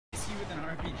with an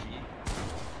RPG?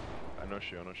 I know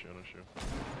she, I know she, I know she.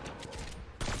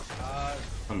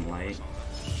 I'm late.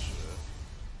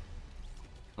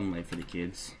 I'm late for the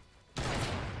kids.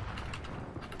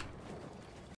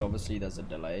 Obviously there's a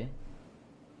delay.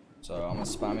 So I'm gonna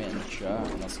spam it in the chat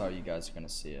and that's how you guys are gonna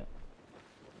see it.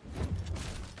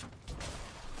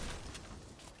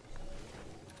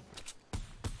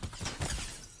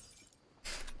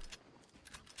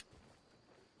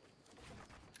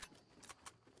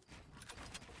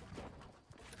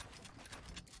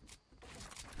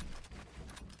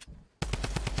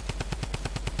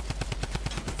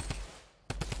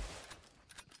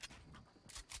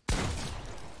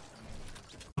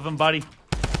 Of him, buddy.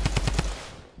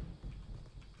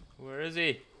 Where is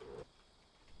he?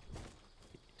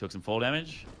 Took some fall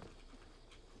damage.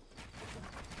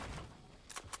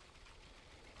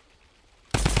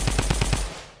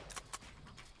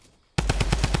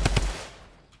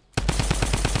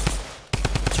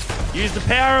 Use the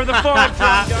power of the five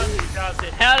drum gun.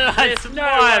 How did I There's no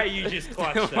way you just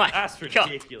clutched Oh that. my That's God.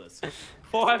 ridiculous.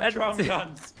 Five drum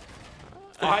guns.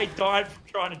 I died from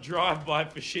trying to drive by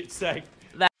for shit's sake.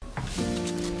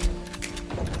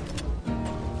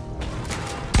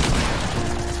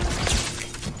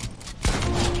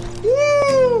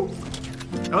 Woo!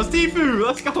 That was Tfue!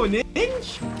 Let's go, Ninja!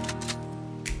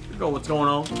 Let's go, what's going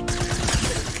on?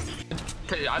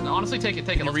 I'd honestly take it.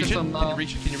 Can you reach it? Can you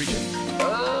reach it? Can you reach it?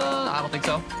 I don't think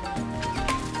so.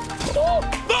 Oh!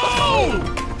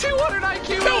 200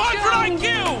 IQ! 200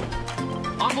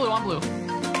 IQ! On blue, on blue.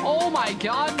 Oh my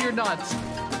god, you're nuts.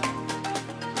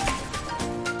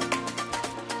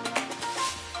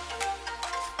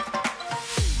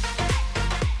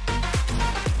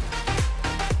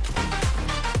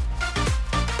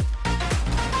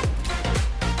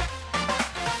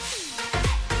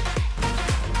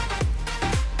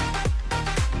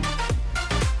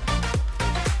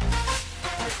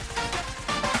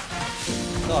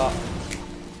 Stop.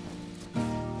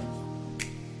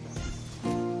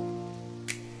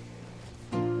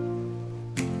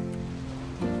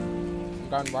 I'm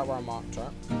going right where I'm marked, right?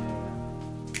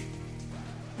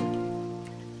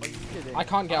 I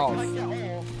can't get off. I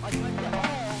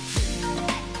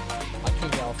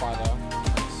couldn't get off either.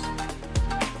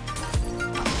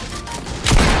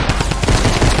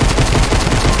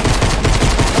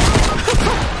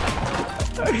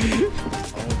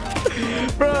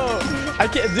 Bro, I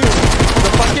can't do it.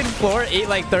 The fucking floor ate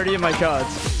like 30 of my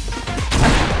shots.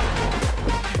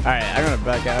 Alright, I'm gonna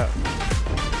back out.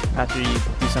 After you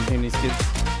do something to these kids.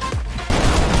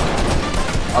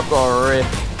 I've got a riff.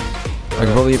 I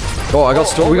can probably. Oh, I got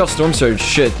storm. We got storm surge.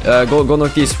 Shit. Go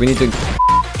northeast. We need to.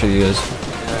 Show you guys.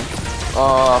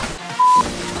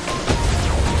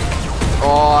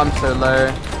 Oh, I'm so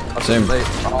low. I'm Same. So late.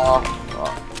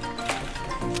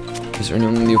 Is there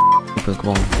anyone in the? Come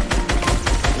on.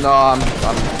 No, I'm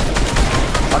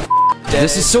dead.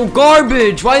 This is so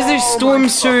garbage. Why is there storm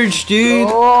surge, dude?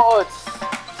 Oh, it's...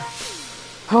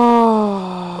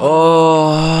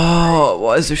 Oh,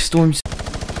 why is there storm?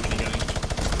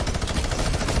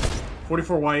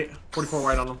 44 white. 44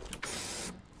 white on them.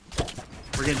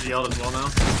 We're getting GL'd as well now.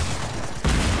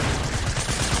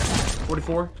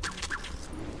 44.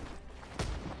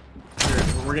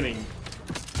 We're getting...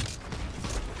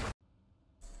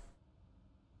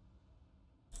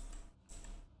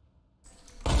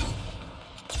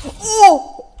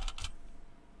 Oh!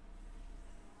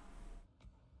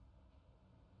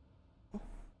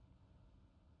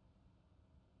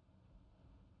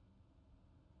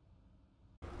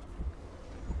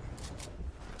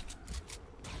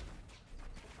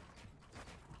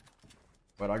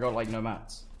 But I got like no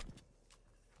mats.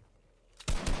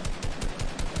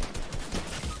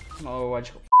 Oh, I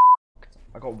just got f***ed.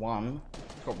 I got one.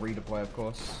 Got redeploy, of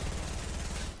course.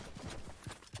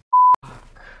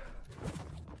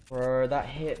 Bro,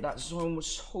 that zone was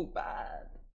so bad.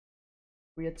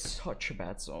 We had such a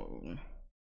bad zone.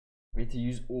 We had to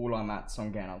use all our mats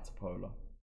on getting out to Polar.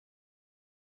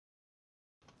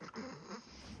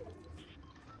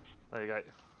 There you go.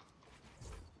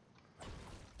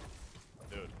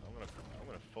 Dude, I'm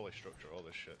gonna fully structure all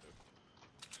this shit, dude.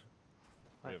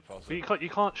 But you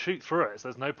can't shoot through it, so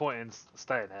there's no point in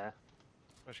staying here.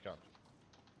 Yes,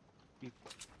 you can.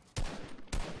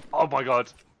 Oh my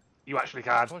god. You actually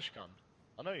can. Of course you can.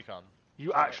 I know you can.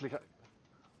 You actually can.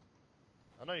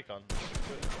 I know you can.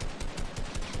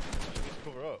 Just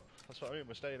cover up. That's what I mean,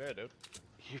 we're staying here, dude.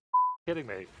 You kidding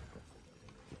me?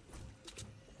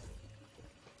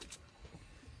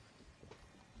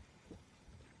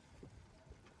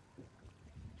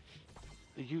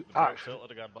 Are you actually?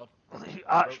 Tilted again, bud. Are you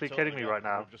actually kidding me right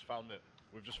now? We've just found it.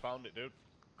 We've just found it, dude.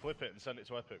 Clip it and send it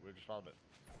to Epic. We just found it.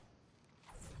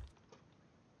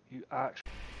 You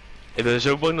actually. Ik ben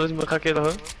zo bang dat hij me gaat killen,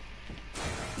 hoor.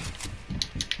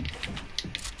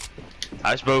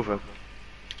 Hij is boven.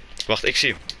 Wacht, ik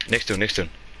zie hem. Niks doen, niks doen.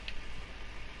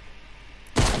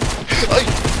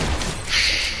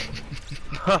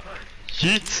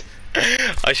 Jeet.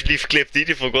 Alsjeblieft, clip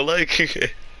die vond ik wel leuk.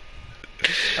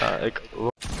 Ja, ik...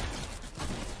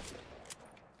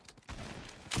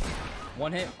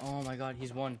 One hit. Oh my god,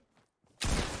 he's one.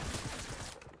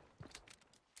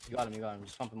 You got him, you got him.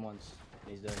 Just pump him once.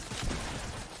 He's dead.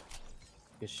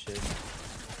 Good shit.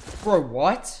 Bro,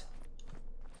 what?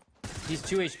 He's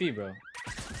 2 HP, bro.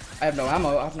 I have no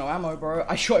ammo, bro.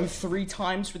 I shot him 3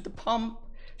 times with the pump.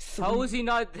 How was he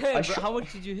not dead, bro? shot- How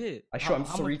much did you hit? I shot him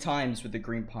 3 times with the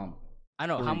green pump. I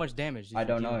know, how 3. much damage did I you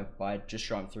don't do? know, but I just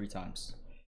shot him 3 times.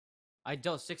 I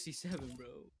dealt 67, bro.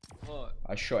 Fuck.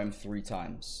 I shot him 3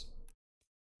 times.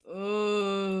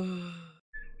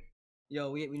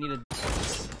 Yo, we need a...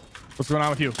 What's going on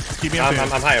with you? Keep me I'm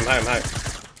updated. high, I'm high.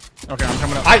 Okay, I'm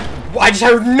coming up. I just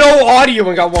heard no audio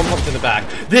and got one pumped in the back.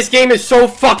 This game is so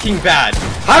fucking bad.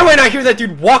 How do I not hear that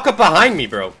dude walk up behind me,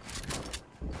 bro?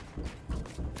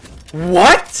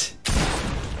 What?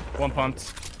 One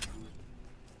pumped.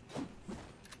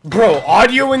 Bro,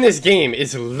 audio in this game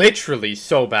is literally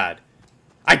so bad.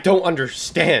 I don't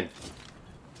understand.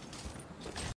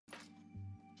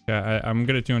 Yeah, I'm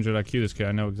good at 200 IQ this kid.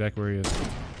 I know exactly where he is.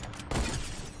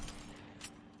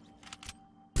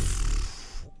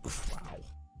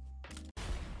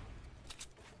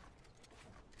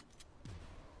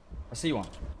 I see one.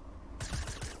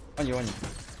 On you.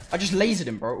 I just lasered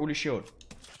him, bro. All his shield.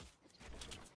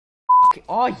 F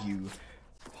are you?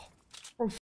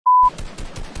 Bro,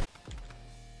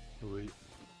 Oui.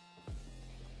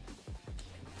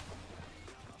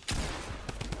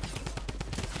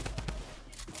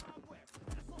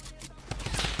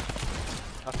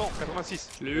 Attends, 86.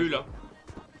 Je l'ai eu là.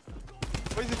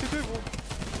 Oh, ils étaient deux, gros.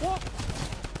 Quoi?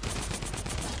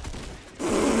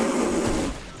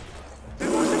 C'est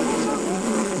bon ça,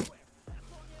 gros.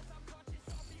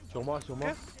 Sur moi, sur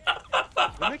moi.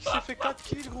 Le mec il s'est fait 4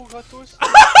 kills, gros, gratos.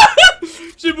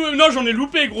 Non, j'en ai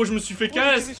loupé, gros. Je me suis fait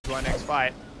casse. To our next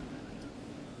fight.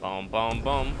 Bom, bom,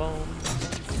 bom, bom.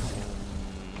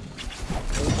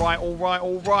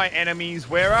 Alright, enemies,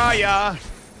 where are ya?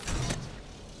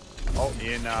 Oh,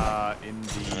 in the...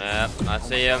 Yeah, I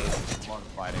see him.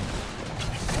 Fighting.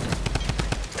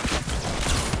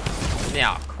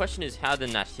 Now, question is, how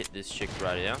did Nash hit this chick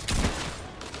right here?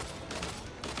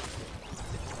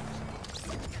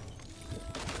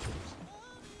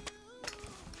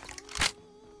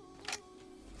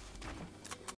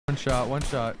 One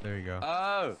shot. There you go.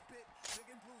 Oh!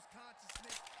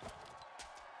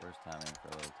 First timing for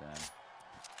a little time.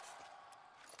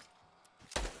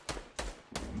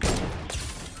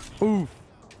 Oof.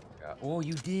 Oh,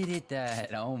 you did hit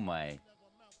that. Oh my.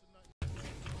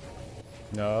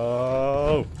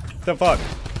 No. The fuck?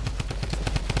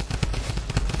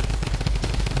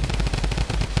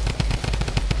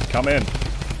 Come in.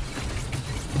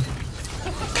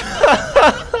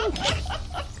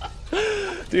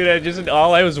 Dude,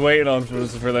 all I was waiting on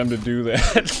was for them to do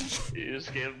that. You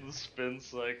just gave him the spin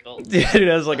cycle. Yeah, dude,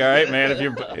 I was like, all right, man,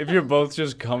 if you're both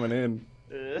just coming in.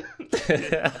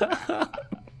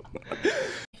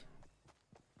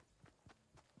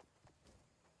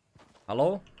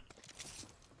 Hello?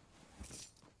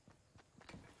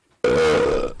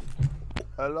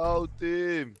 Hello,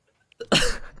 team.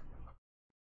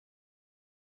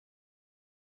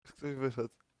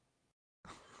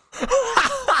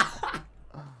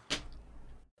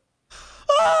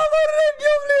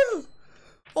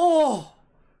 Åh!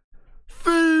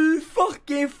 Fy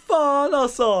fucking fan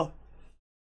alltså!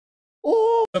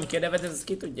 Åh! Kid, jag vet inte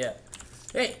skit och ja.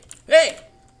 Hej! Hej!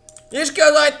 Nu ska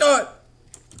jag lajta!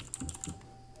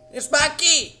 Det är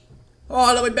smacky!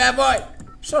 Hålla mig bad boy!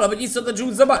 Shut up, gissa att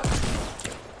June Zaman!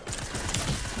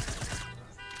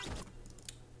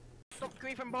 Stop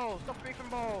griefing balls,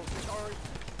 Sorry.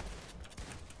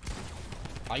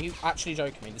 Are you actually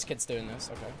joking me? This kid's doing this,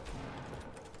 okay.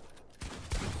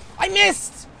 I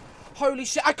missed! Holy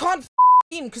shit, I can't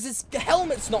aim because his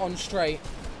helmet's not on straight.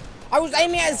 I was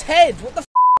aiming at his head, what the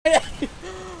Dude,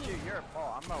 you're a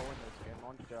ball. I'm not winning this game,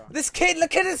 aren't you? This kid,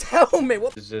 look at his helmet!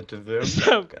 What? Is it to them?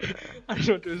 I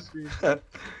don't do a screen.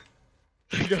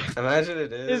 Imagine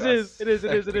it is. It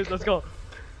is. Let's go.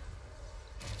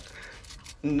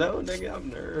 No, nigga, I'm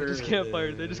nervous. They just can't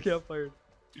fire.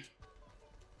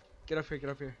 Get up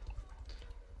here.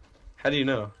 How do you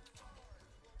know?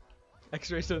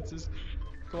 X-ray senses.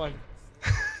 Come on.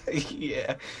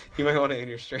 Yeah, you might want to end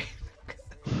your stream.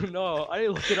 no, I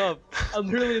didn't look it up. I'm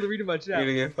literally reading my chat. You're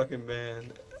gonna get fucking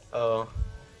banned. Oh.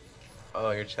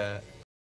 Oh, your chat.